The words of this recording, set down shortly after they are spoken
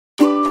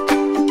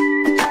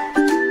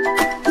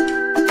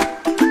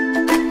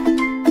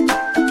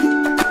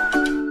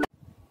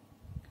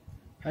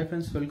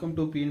friends, welcome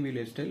to PNV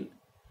Lifestyle.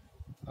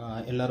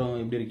 எல்லாரும்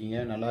எப்படி இருக்கீங்க?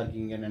 நல்லா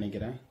இருக்கீங்கன்னு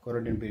நினைக்கிறேன்.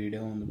 குவாரண்டைன்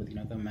பீரியடும் வந்து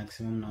பார்த்தீங்கன்னாக்கா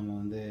மேக்ஸிமம் நம்ம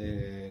வந்து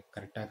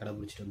கரெக்டாக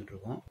கடைபிடிச்சிட்டு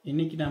வந்துட்டுருக்கோம்.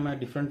 இன்றைக்கி நம்ம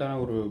டிஃப்ரெண்ட்டான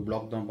ஒரு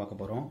பிளாக் தான் பார்க்க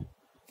போகிறோம்.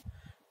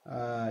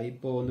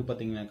 இப்போது வந்து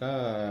பார்த்தீங்கன்னாக்கா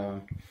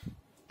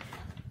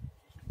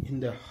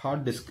இந்த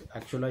ஹார்ட் டிஸ்க்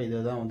ஆக்சுவலாக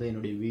இதை தான் வந்து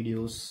என்னுடைய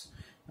வீடியோஸ்,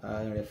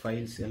 என்னுடைய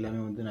ஃபைல்ஸ்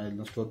எல்லாமே வந்து நான்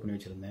இதில் ஸ்டோர் பண்ணி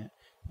வச்சுருந்தேன்.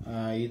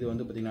 இது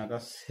வந்து பார்த்திங்கனாக்கா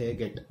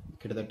சேகெட்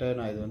கிட்டத்தட்ட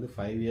நான் இது வந்து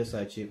 5 இயர்ஸ்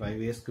ஆச்சு.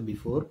 5 இயர்ஸ்க்கு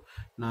பிஃபோர்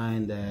நான்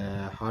இந்த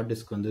ஹார்ட்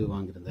டிஸ்க் வந்து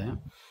வாங்கியிருந்தேன்.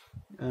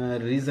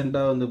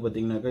 ரீசெண்டாக வந்து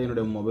பார்த்திங்கனாக்கா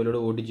என்னோடய மொபைலோட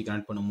ஓடிஜி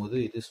கனெக்ட் பண்ணும்போது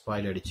இது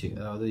ஸ்பாயில் ஆகிடுச்சு.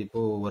 அதாவது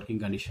இப்போது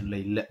ஒர்க்கிங்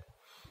கண்டிஷனில் இல்லை.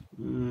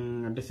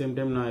 அட் த சேம்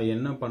டைம் நான்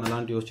என்ன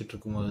பண்ணலான்ட்டு யோசிச்சுட்டு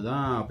இருக்கும்போது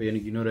தான் அப்போ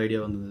எனக்கு இன்னொரு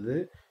ஐடியா வந்தது.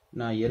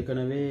 நான்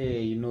ஏற்கனவே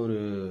இன்னொரு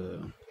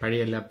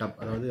பழைய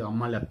லேப்டாப், அதாவது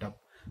அம்மா லேப்டாப்,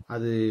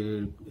 அது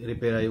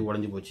ரிப்பேர் ஆகி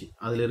உடஞ்சி போச்சு.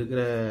 அதில்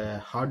இருக்கிற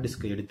ஹார்ட்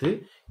டிஸ்கை எடுத்து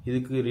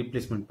இதுக்கு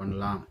ரீப்ளேஸ்மெண்ட்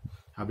பண்ணலாம்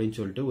அப்படின்னு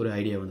சொல்லிட்டு ஒரு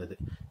ஐடியா வந்தது.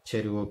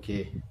 சரி, ஓகே.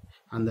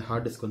 அந்த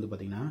ஹார்ட் டிஸ்க் வந்து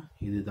பார்த்திங்கன்னா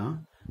இதுதான்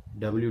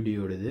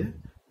WDயோடது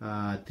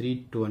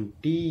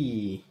 320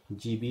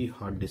 GB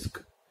hard disk.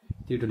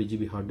 320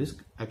 GB hard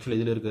disk. Actually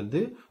இதில்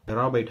இருக்கிறது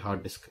டெராபைட்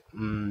ஹார்ட் டிஸ்க்.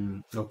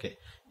 ஓகே,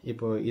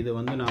 இப்போ இதை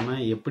வந்து நாம்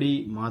எப்படி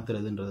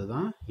மாற்றுறதுன்றது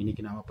தான்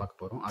இன்றைக்கி நாம்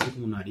பார்க்க போகிறோம்.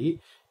 அதுக்கு முன்னாடி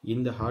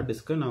இந்த ஹார்ட்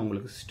டிஸ்க்கை நான்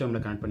உங்களுக்கு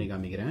சிஸ்டமில் கனெக்ட் பண்ணி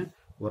காமிக்கிறேன்.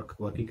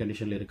 ஒர்க்கிங்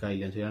கண்டிஷனில் இருக்கா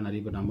இல்லைன்னு சொல்லி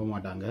நிறைய பேர் நம்ப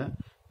மாட்டாங்க.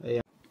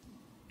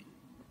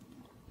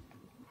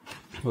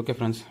 ஓகே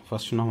ஃப்ரெண்ட்ஸ்,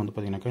 ஃபஸ்ட்டு நான் வந்து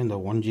பார்த்தீங்கன்னாக்கா இந்த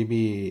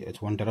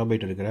 1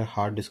 டெராபைட் இருக்கிற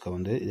ஹார்ட் டிஸ்க்கை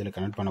வந்து இதில்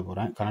கனெக்ட் பண்ண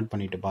போகிறேன். கனெக்ட்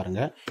பண்ணிவிட்டு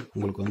பாருங்கள்,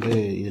 உங்களுக்கு வந்து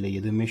இதில்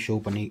எதுவுமே ஷோ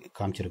பண்ணி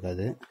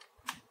காமிச்சிருக்காது.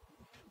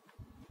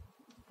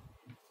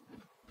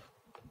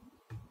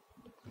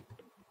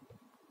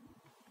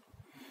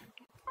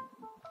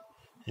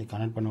 இது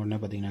கனெக்ட் பண்ண உடனே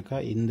பார்த்தீங்கன்னாக்கா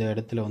இந்த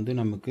இடத்துல வந்து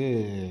நமக்கு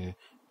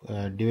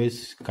டிவைஸ்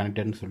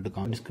கனெக்டட்னு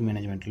சொல்லிட்டு டிஸ்க்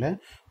மேனேஜ்மெண்ட்டில்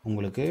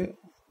உங்களுக்கு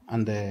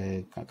அந்த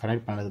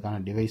கனெக்ட்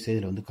பண்ணதுக்கான டிவைஸே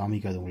இதில் வந்து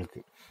காமிக்காது.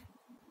 உங்களுக்கு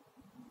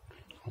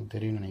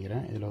தெரியும்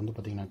நினைக்கிறேன். இதில் வந்து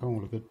பார்த்திங்கனாக்கா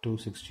உங்களுக்கு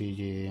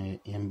 260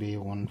 MB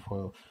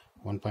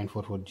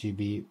 1.44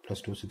 GB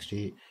plus 260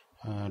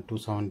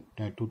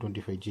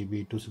 225 GB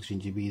 216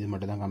 GB இது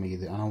மட்டும் தான்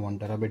காமிக்குது. ஆனால் 1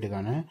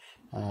 டெராபைட்டுக்கான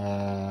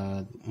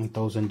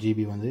 1000 GB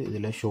வந்து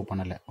இதில் ஷோ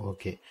பண்ணலை.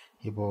 ஓகே,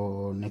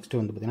 இப்போது நெக்ஸ்ட்டு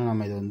வந்து பார்த்திங்கன்னா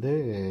நம்ம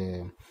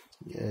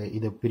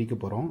இதை பிரிக்க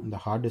போகிறோம். இந்த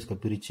ஹார்ட் டிஸ்கை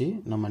பிரித்து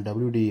நம்ம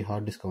WD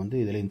ஹார்ட் டிஸ்கை வந்து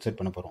இதில் இன்சர்ட்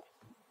பண்ண போகிறோம்.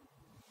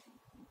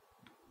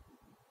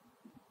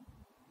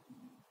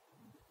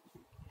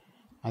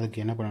 அதுக்கு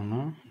என்ன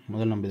பண்ணணும்னா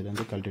முதல்ல நம்ம இதில்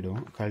வந்து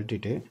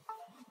கழட்டிட்டு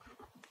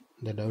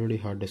இந்த WD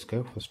ஹார்ட் டிஸ்கை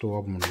ஃபஸ்ட்டு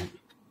ஓப்பன் பண்ணணும்.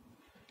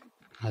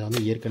 அதை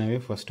வந்து ஏற்கனவே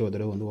ஃபஸ்ட்டு ஒரு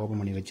தடவை வந்து ஓப்பன்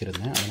பண்ணி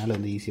வச்சுருந்தேன், அதனால்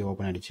வந்து ஈஸியாக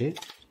ஓப்பன் ஆகிடுச்சு.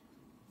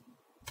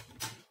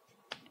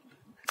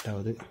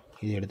 ரெண்டாவது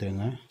இது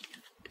எடுத்துருங்க.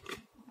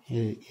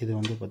 இது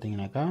வந்து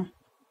பார்த்திங்கனாக்கா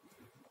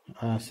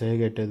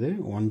சேகெட்டது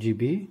 1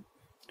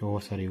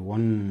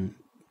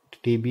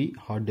 TB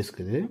ஹார்ட்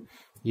டிஸ்க்.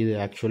 இது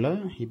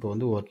ஆக்சுவலாக இப்போ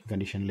வந்து ஒர்க்கிங்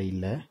கண்டிஷனில்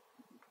இல்லை.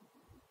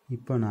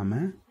 இப்போ நாம்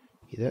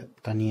இதை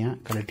தனியாக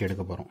கலட்டி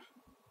எடுக்க போகிறோம்.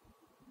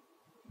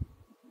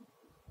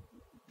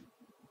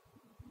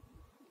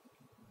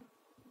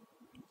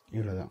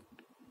 இவ்வளோதான்.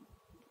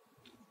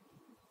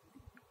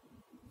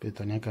 இது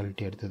தனியாக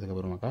கலட்டி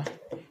எடுத்ததுக்கப்புறமாக்கா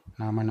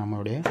நாம்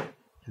நம்மளுடைய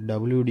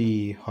WD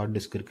ஹார்ட்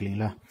டிஸ்க் இருக்கு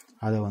இல்லைங்களா,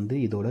 அதை வந்து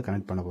இதோட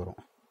கனெக்ட் பண்ண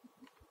போகிறோம்.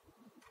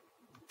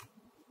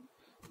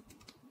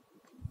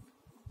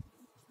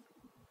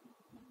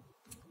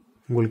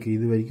 உங்களுக்கு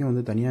இது வரைக்கும்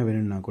வந்து தனியாக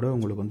வேணும்னா கூட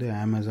உங்களுக்கு வந்து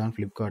அமேசான்,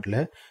 ஃப்ளிப்கார்ட்டில்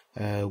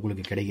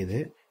உங்களுக்கு கிடைக்கிது.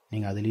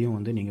 நீங்கள் அதுலேயும்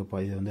வந்து நீங்கள்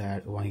இதை வந்து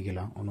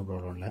வாங்கிக்கலாம், ஒன்றும்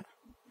ப்ராப்ளம் இல்லை.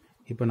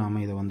 இப்போ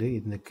நாம் இதை வந்து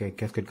இந்த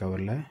கேஸ்கெட்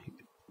கவரில்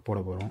போட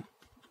போகிறோம்.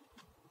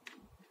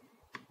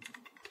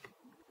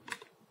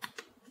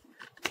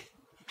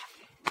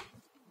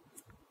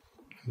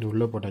 இது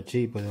உள்ளே போட்டாச்சு.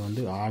 இப்போ இதை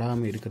வந்து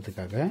ஆடாமல்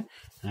இருக்கிறதுக்காக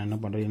நான் என்ன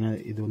பண்ணுறேன், ஏன்னா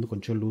இது வந்து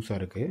கொஞ்சம் லூஸாக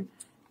இருக்குது.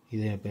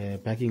 இது இப்போ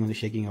பேக்கிங் வந்து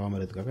ஷேக்கிங் ஆகாமல்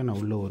இருக்கிறதுக்காக நான்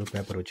உள்ளே ஒரு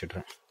பேப்பர்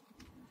வச்சிடுறேன்.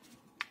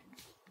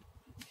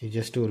 இது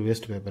ஜஸ்ட் ஒரு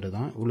வேஸ்ட் பேப்பர்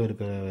தான். உள்ளே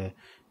இருக்க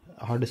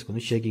ஹார்ட் டிஸ்க்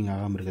வந்து ஷேக்கிங்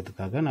ஆகாமல்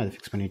இருக்கிறதுக்காக நான் அதை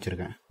ஃபிக்ஸ் பண்ணி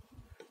வச்சுருக்கேன்.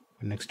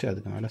 நெக்ஸ்ட்டு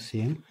அதுக்கு மேலே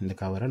சேம் இந்த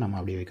கவரை நம்ம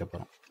அப்படியே வைக்க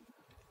போகிறோம்.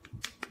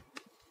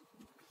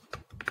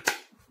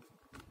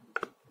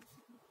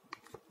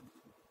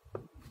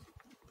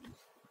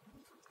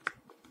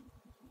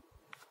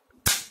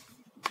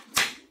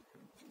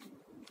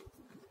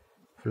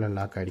 ஃபுல்லாக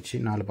லாக் ஆகிடுச்சு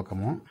 4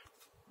 பக்கமும்.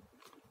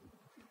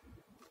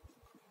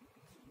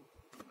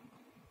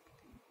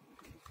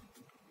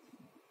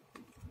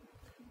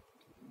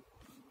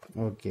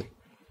 ஓகே,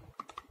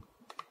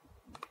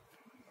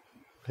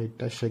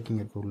 லைட்டாக ஷேக்கிங்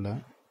இருக்குது உள்ள.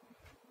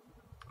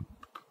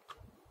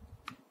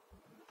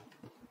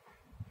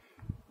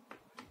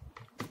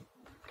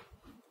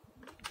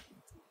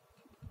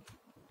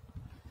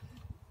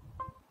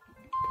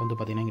 இப்போ வந்து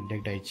பார்த்திங்கன்னா இங்கே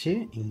டிடெக்ட் ஆகிடுச்சு.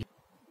 இங்கே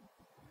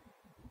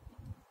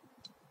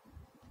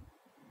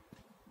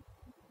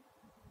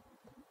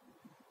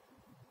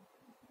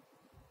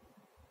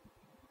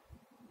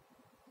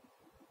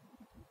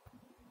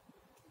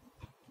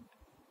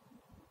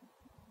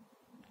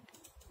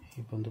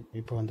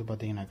இப்போ வந்து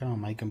பார்த்தீங்கன்னாக்கா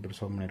நம்ம மை கம்ப்யூட்டர்ஸ்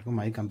ஓப்பன் பண்ணியிருக்கோம்.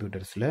 மை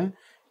கம்ப்யூட்டர்ஸில்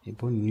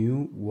இப்போ நியூ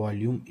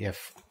வால்யூம் F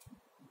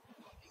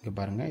இங்கே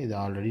பாருங்கள், இது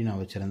ஆல்ரெடி நான்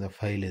வச்சுருந்த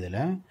ஃபைல்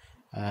இதில்.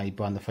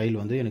 இப்போ அந்த ஃபைல்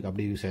வந்து எனக்கு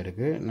அப்படியே யூஸ்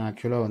ஆகிருக்கு. நான்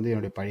ஆக்சுவலாக வந்து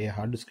என்னுடைய பழைய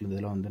ஹார்ட் டிஸ்கில்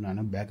இதில் வந்து நான்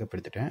பேக்கப்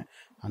எடுத்துட்டேன்.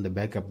 அந்த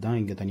பேக்கப் தான்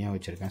இங்கே தனியாக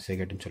வச்சுருக்கேன்,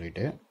 செகட்னு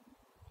சொல்லிட்டு.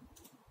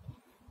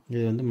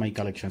 இது வந்து மை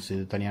கலெக்ஷன்ஸ்,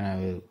 இது தனியாக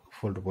நான்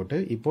ஃபோல்டர் போட்டு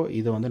இப்போது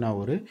இதை வந்து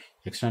நான் ஒரு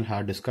எக்ஸ்டர்னல்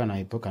ஹார்ட் டிஸ்க்காக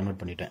நான் இப்போ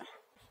கன்வெர்ட் பண்ணிட்டேன்.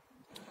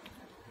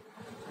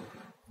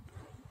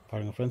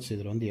 பாருங்கள் ஃப்ரெண்ட்ஸ்,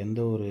 இதில் வந்து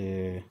எந்த ஒரு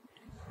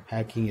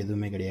ஹேக்கிங்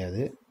எதுவுமே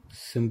கிடையாது,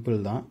 சிம்பிள்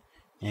தான்.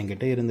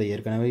 என்கிட்ட இருந்த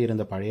ஏற்கனவே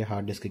இருந்த பழைய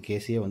ஹார்ட் டிஸ்க்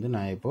கேஸையே வந்து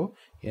நான்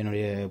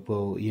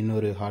இப்போது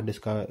இன்னொரு ஹார்ட்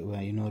டிஸ்க்காக,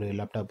 இன்னொரு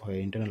லேப்டாப்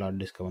இன்டர்னல் ஹார்ட்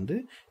டிஸ்க்கை வந்து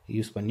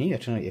யூஸ் பண்ணி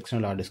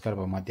எக்ஸ்டர்னல் ஹார்ட் டிஸ்க்காக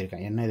இப்போ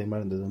மாற்றிருக்கேன். என்ன இதே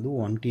மாதிரி இருந்தது வந்து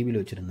 1 TBயில்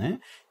வச்சுருந்தேன்.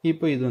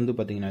 இப்போ இது வந்து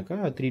பார்த்திங்கனாக்கா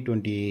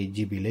 320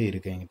 GBயில்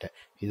இருக்குது என்கிட்ட.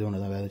 இது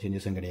ஒன்று தான், வேறு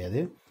சேஞ்சஸும் கிடையாது.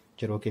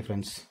 சரி, ஓகே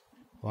ஃப்ரெண்ட்ஸ்,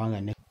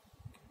 வாங்க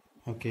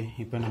ஓகே,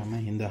 இப்போ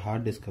நாம் இந்த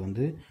ஹார்ட் டிஸ்க்கை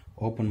வந்து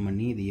ஓப்பன்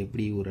பண்ணி இது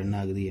எப்படி ரன்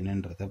ஆகுது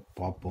என்னன்றதை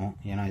பார்ப்போம்.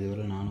 ஏன்னா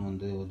இதுவரை நானும்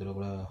வந்து ஒரு தடவை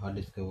கூட ஹார்ட்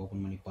டிஸ்க்கை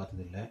ஓப்பன் பண்ணி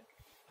பார்த்ததில்லை.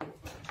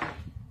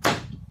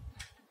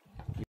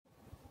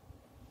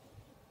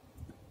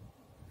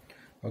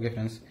 ஓகே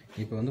ஃப்ரெண்ட்ஸ்,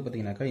 இப்போ வந்து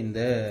பார்த்தீங்கன்னாக்கா இந்த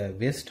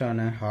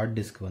வேஸ்டான ஹார்ட்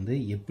டிஸ்க் வந்து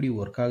எப்படி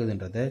ஒர்க்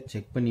ஆகுதுன்றதை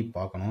செக் பண்ணி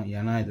பார்க்கணும்.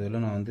 ஏன்னா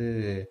இதுவரை நான் வந்து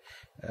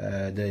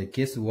இந்த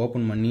கேஸ்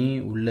ஓப்பன் பண்ணி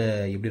உள்ளே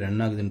எப்படி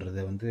ரன்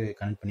ஆகுதுன்றதை வந்து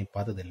கனெக்ட் பண்ணி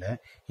பார்த்ததில்லை.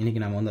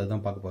 இன்றைக்கி நம்ம வந்து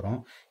அதுதான் பார்க்க போகிறோம்.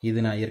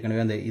 இது நான்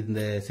ஏற்கனவே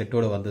இந்த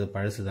செட்டோட வந்தது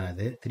பழசு தான்.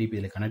 இது திருப்பி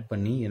இதில் கனெக்ட்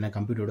பண்ணி என்ன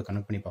கம்ப்யூட்டரோட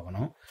கனெக்ட் பண்ணி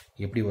பார்க்கணும்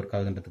எப்படி ஒர்க்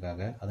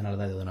ஆகுதுன்றதுக்காக. அதனால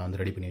தான் இதை நான்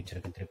வந்து ரெடி பண்ணி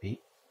வச்சுருக்கேன் திருப்பி.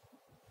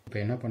 இப்போ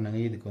என்ன பண்ணாங்க,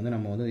 இதுக்கு வந்து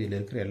நம்ம வந்து இதில்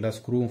இருக்கிற எல்லா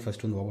ஸ்க்ரூவும்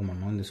ஃபஸ்ட்டு வந்து ஓப்பன்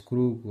பண்ணணும். இந்த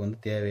ஸ்க்ரூவுக்கு வந்து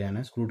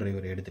தேவையான ஸ்க்ரூ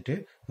டிரைவரை எடுத்துகிட்டு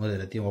முதல்ல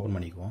எல்லாத்தையும் ஓப்பன்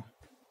பண்ணிக்குவோம்.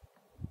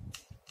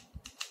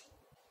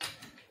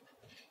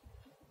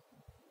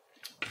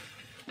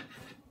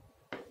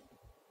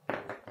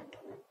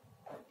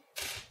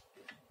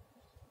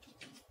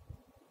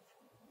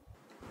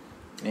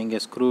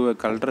 நீங்கள் ஸ்க்ரூவை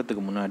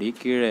கழட்டுறதுக்கு முன்னாடி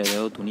கீழே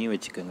ஏதாவது துணியை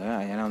வச்சுக்கோங்க.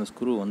 ஏன்னா அந்த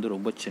ஸ்க்ரூ வந்து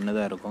ரொம்ப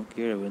சின்னதாக இருக்கும்.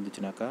 கீழே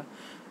விழுந்துச்சுனாக்கா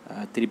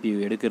திருப்பி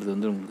எடுக்கிறது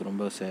வந்து உங்களுக்கு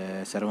ரொம்ப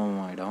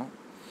சிரமமாகிடும்.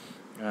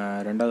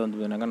 ரெண்டாவது வந்து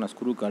பார்த்தீங்கன்னாக்கா நான்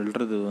ஸ்க்ரூ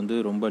கழட்டுறது வந்து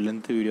ரொம்ப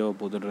லென்த்து வீடியோவை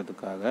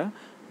போட்டுடுறதுக்காக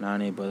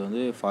நான் இப்போ அது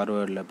வந்து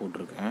ஃபார்வேர்டில்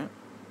போட்டிருக்கேன்.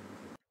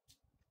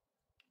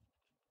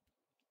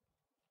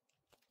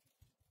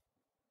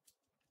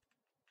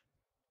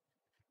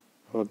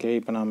 ஓகே,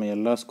 இப்போ நம்ம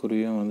எல்லா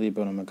ஸ்க்ரூவையும் வந்து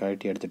இப்போ நம்ம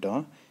கழட்டி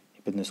எடுத்துட்டோம்.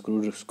 இப்போ இந்த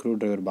ஸ்க்ரூ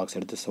டிரைவர் பாக்ஸ்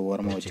எடுத்து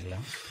ஓரமாக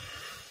வச்சுக்கலாம்.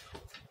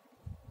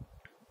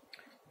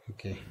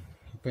 ஓகே,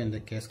 இப்போ இந்த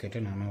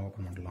கேஸ்கெட்டை நாம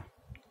ஓப்பன் பண்ணலாம்.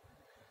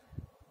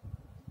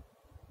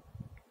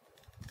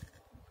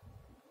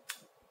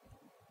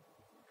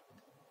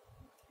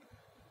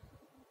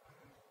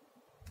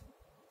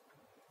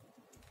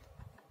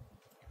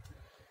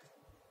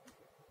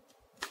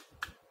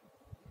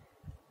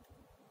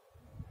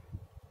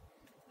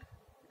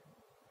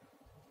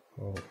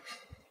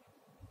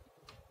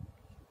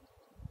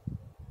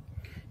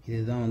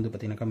 இதுதான் வந்து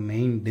பார்த்திங்கனாக்கா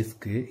மெயின்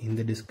டிஸ்க்கு.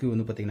 இந்த டிஸ்க்கு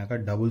வந்து பார்த்திங்கனாக்கா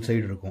டபுள்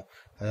சைடு இருக்கும்.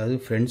 அதாவது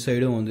ஃப்ரண்ட்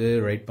சைடும் வந்து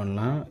ரைட்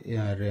பண்ணலாம்,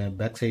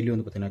 பேக் சைட்லேயும்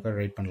வந்து பார்த்திங்கனாக்கா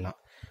ரைட் பண்ணலாம்.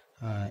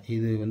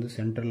 இது வந்து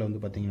சென்டரில்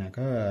வந்து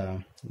பார்த்திங்கனாக்கா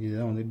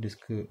இதுதான் வந்து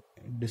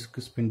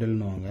டிஸ்க்கு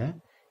ஸ்பிண்டல்னுவாங்க.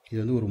 இது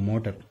வந்து ஒரு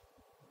மோட்டர்.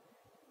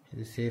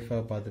 இது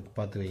சேஃபாக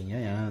பார்த்து வைங்க,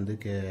 ஏன்னா வந்து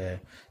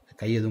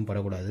கை எதுவும்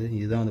படக்கூடாது.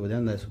 இதுதான் வந்து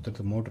பார்த்திங்கன்னா அந்த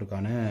சுற்றுறதுக்கு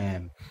மோட்டருக்கான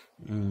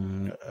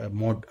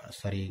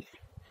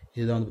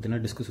இதுதான் வந்து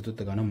பார்த்திங்கன்னா டிஸ்க்கு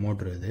சுற்றுறதுக்கான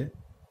மோட்ரு இது.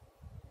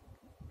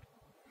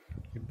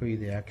 இப்போ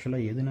இது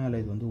ஆக்சுவலாக எதனால்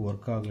இது வந்து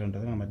ஒர்க்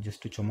ஆகலைன்றதை நம்ம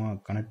ஜஸ்ட்டு சும்மா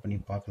கனெக்ட் பண்ணி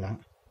பார்க்கலாம்.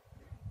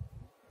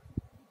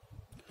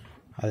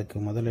 அதுக்கு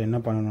முதல்ல என்ன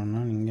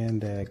பண்ணணும்னா, நீங்கள்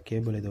இந்த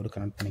கேபிள் இதோடு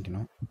கனெக்ட்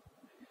பண்ணிக்கணும்.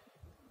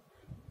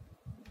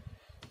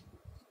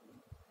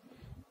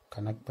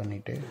 கனெக்ட்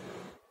பண்ணிவிட்டு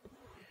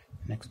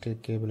நெக்ஸ்ட்டு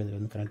கேபிள் இதில்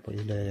வந்து கனெக்ட்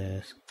பண்ணி இதில்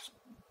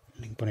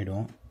லிங்க்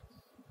பண்ணிவிடுவோம்.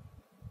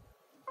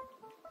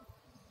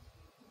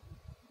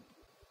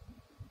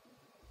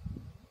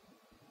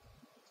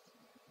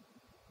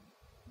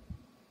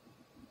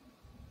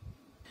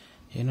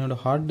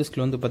 என்னோடய ஹார்ட்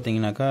டிஸ்கில் வந்து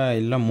பார்த்திங்கனாக்கா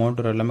எல்லாம்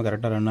மோட்டர் எல்லாமே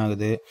கரெக்டாக ரன்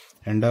ஆகுது.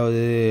 ரெண்டாவது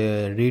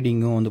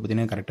ரீடிங்கும் வந்து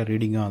பார்த்திங்கன்னா கரெக்டாக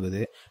ரீடிங்கும்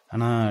ஆகுது.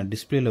 ஆனால்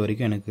டிஸ்பிளேல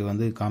வரைக்கும் எனக்கு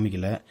வந்து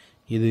காமிக்கலை.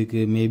 இதுக்கு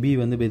மேபி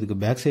வந்து இதுக்கு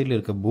பேக் சைடில்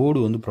இருக்க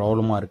போர்டு வந்து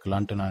ப்ராப்ளமாக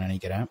இருக்கலான்ட்டு நான்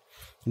நினைக்கிறேன்.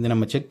 இந்த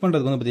நம்ம செக்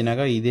பண்ணுறதுக்கு வந்து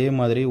பார்த்திங்கனாக்கா இதே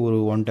மாதிரி ஒரு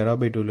 1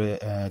 TB உள்ள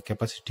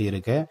கெப்பாசிட்டி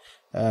இருக்க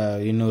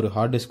இன்னொரு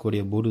ஹார்ட் டிஸ்க்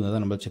உடைய போர்டு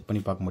தான் நம்ம செக்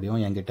பண்ணி பார்க்க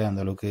முடியும். என்கிட்ட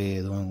அந்தளவுக்கு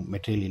எதுவும்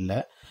மெட்டீரியல்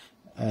இல்லை.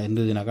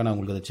 இருந்ததுனாக்கா நான்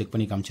உங்களுக்கு அதை செக்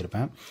பண்ணி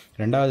காமிச்சிருப்பேன்.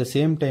 ரெண்டாவது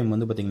சேம் டைம்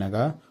வந்து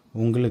பார்த்திங்கனாக்கா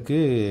உங்களுக்கு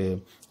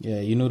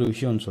இன்னொரு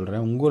விஷயம்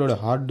சொல்கிறேன். உங்களோட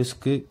ஹார்ட்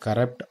டிஸ்க்கு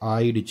கரெக்ட்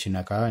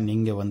ஆயிடுச்சுனாக்கா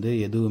நீங்கள் வந்து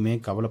எதுவுமே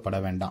கவலைப்பட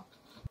வேண்டாம்.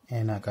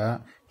 ஏன்னாக்கா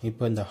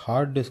இப்போ இந்த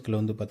ஹார்ட் டிஸ்கில்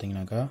வந்து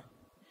பார்த்திங்கனாக்கா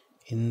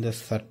இந்த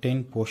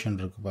சர்டைன் போர்ஷன்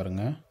இருக்குது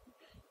பாருங்கள்.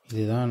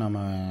 இதுதான்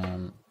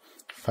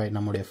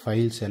நம்முடைய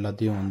ஃபைல்ஸ்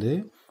எல்லாத்தையும் வந்து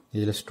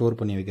இதில் ஸ்டோர்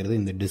பண்ணி வைக்கிறது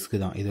இந்த டிஸ்க்கு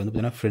தான். இது வந்து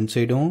பார்த்திங்கன்னா ஃப்ரண்ட்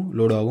சைடும்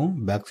லோட் ஆகும்,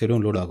 பேக்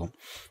சைடும் லோட் ஆகும்.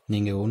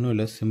 நீங்கள் ஒன்றும்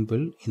இல்லை,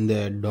 சிம்பிள். இந்த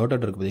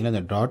டாட்டட் இருக்குது பார்த்திங்கன்னா,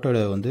 இந்த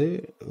டாட்டடை வந்து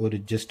ஒரு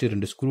ஜஸ்ட்டு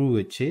 2 ஸ்க்ரூ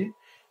வச்சு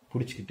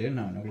பிடிச்சிக்கிட்டு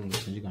நான் உங்களுக்கு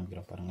செஞ்சு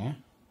காமிக்கிறேன் பாருங்கள்.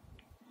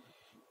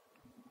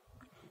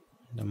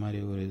 இந்த மாதிரி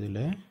ஒரு இதில்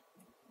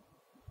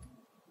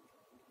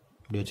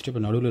இப்படி வச்சுட்டு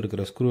இப்போ நடுவில்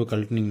இருக்கிற ஸ்க்ரூவை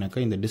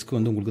கழட்டினீங்கனாக்கா இந்த டிஸ்க்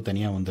வந்து உங்களுக்கு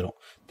தனியாக வந்துடும்.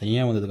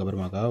 தனியாக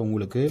வந்ததுக்கப்புறமாக்கா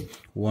உங்களுக்கு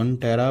 1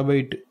 TB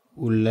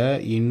உள்ள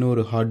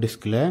இன்னொரு ஹார்ட்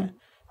டிஸ்கில்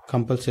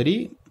கம்பல்சரி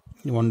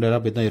 1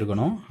 டெராபைட் தான்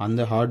இருக்கணும்.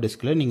 அந்த ஹார்ட்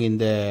டிஸ்கில் நீங்கள்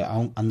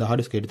அந்த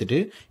ஹார்ட் டிஸ்கை எடுத்துகிட்டு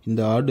இந்த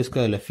ஹார்ட் டிஸ்கை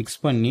அதில்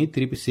ஃபிக்ஸ் பண்ணி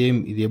திருப்பி சேம்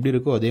இது எப்படி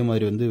இருக்கோ அதே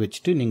மாதிரி வந்து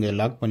வச்சுட்டு நீங்கள்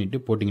லாக் பண்ணிவிட்டு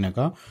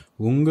போட்டிங்கனாக்கா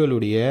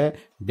உங்களுடைய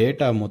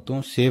டேட்டா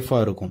மொத்தம்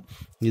சேஃபாக இருக்கும்.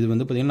 இது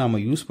வந்து பார்த்திங்கன்னா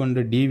நம்ம யூஸ்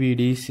பண்ணுற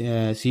டிவிடி,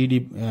 சிடி,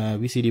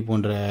 விசிடி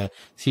போன்ற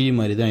சிடி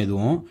மாதிரி தான்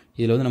இதுவும்.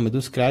 இதில் வந்து நம்ம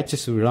எதுவும்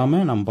ஸ்க்ராச்சஸ்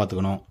விழாமல் நம்ம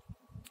பார்த்துக்கணும்.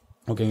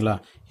 ஓகேங்களா?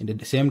 இந்த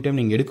சேம் டைம்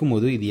நீங்கள்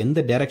எடுக்கும்போது இது எந்த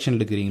டைரக்ஷனில்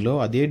இருக்கிறீங்களோ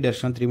அதே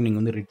டைரக்ஷன் திரும்பி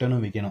நீங்கள் வந்து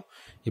ரிட்டர்னும் வைக்கணும்.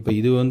 இப்போ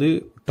இது வந்து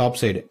டாப்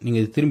சைடு,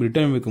 நீங்கள் இது திரும்பி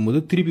ரிட்டர்ன் வைக்கும்போது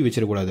திருப்பி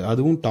வச்சிடக்கூடாது,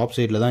 அதுவும் டாப்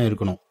சைடில் தான்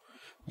இருக்கணும்.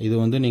 இது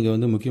வந்து நீங்கள்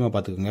வந்து முக்கியமாக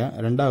பார்த்துக்கோங்க.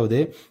 ரெண்டாவது,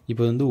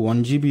 இப்போ வந்து 1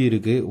 GB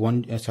இருக்குது,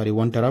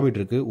 1 டெராபைட்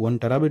இருக்குது. 1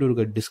 டெராபைட்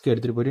இருக்க டிஸ்க்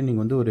எடுத்துகிட்டு போய்ட்டு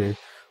நீங்கள் வந்து ஒரு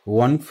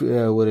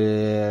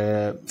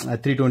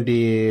 320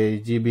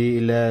 GB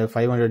இல்லை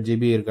 500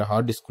 GB இருக்க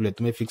ஹார்ட் டிஸ்குள்ள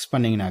எதுவுமே ஃபிக்ஸ்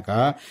பண்ணிங்கனாக்கா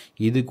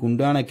இதுக்கு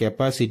உண்டான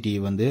கெப்பாசிட்டி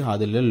வந்து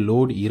அதில்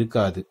லோட்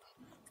இருக்காது.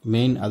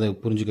 மெயின் அதை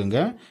புரிஞ்சுக்கோங்க.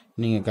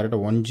 நீங்கள்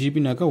கரெக்டாக 1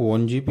 GBனாக்கா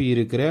 1 GB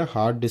இருக்கிற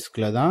ஹார்ட்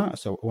டிஸ்கில் தான்,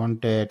 1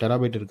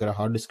 டெராபைட் இருக்கிற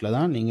ஹார்ட் டிஸ்கில்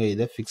தான் நீங்கள்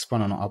இதை ஃபிக்ஸ்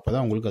பண்ணணும். அப்போ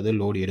தான் உங்களுக்கு அது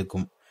லோடு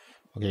எடுக்கும்.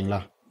 ஓகேங்களா?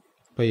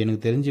 இப்போ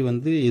எனக்கு தெரிஞ்சு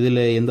வந்து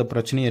இதில் எந்த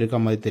பிரச்சனையும் இருக்க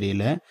மாதிரி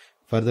தெரியல.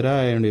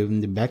 ஃபர்தராக என்னுடைய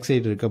இந்த பேக்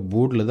சைடு இருக்க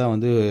போர்டில் தான்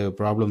வந்து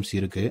ப்ராப்ளம்ஸ்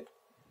இருக்குது.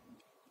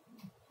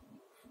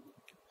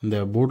 இந்த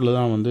போர்டில்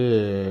தான் வந்து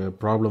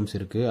ப்ராப்ளம்ஸ்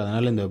இருக்குது.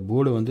 அதனால் இந்த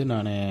போர்டு வந்து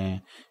நான்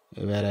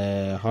வேறு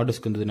ஹார்ட்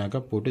டிஸ்க்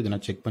இருந்ததுனாக்கா போட்டு இதை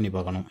நான் செக் பண்ணி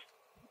பார்க்கணும்.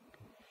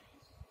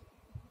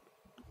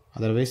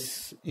 அதர்வைஸ்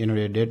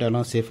என்னுடைய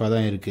டேட்டாலாம் சேஃபாக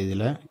தான் இருக்குது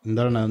இதில்.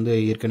 இருந்தாலும் நான் வந்து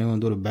ஏற்கனவே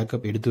வந்து ஒரு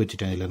பேக்கப் எடுத்து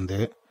வச்சுட்டேன் இதிலேருந்து.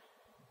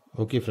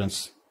 ஓகே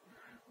ஃப்ரெண்ட்ஸ்,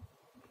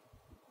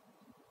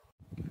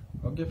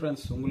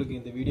 உங்களுக்கு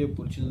இந்த வீடியோ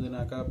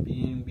பிடிச்சிருந்ததுனாக்கா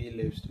PNB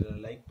லைஃப் ஸ்டைலை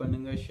லைக்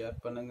பண்ணுங்கள், ஷேர்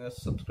பண்ணுங்கள்,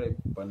 சப்ஸ்கிரைப்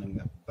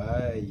பண்ணுங்கள்.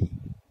 பாய்.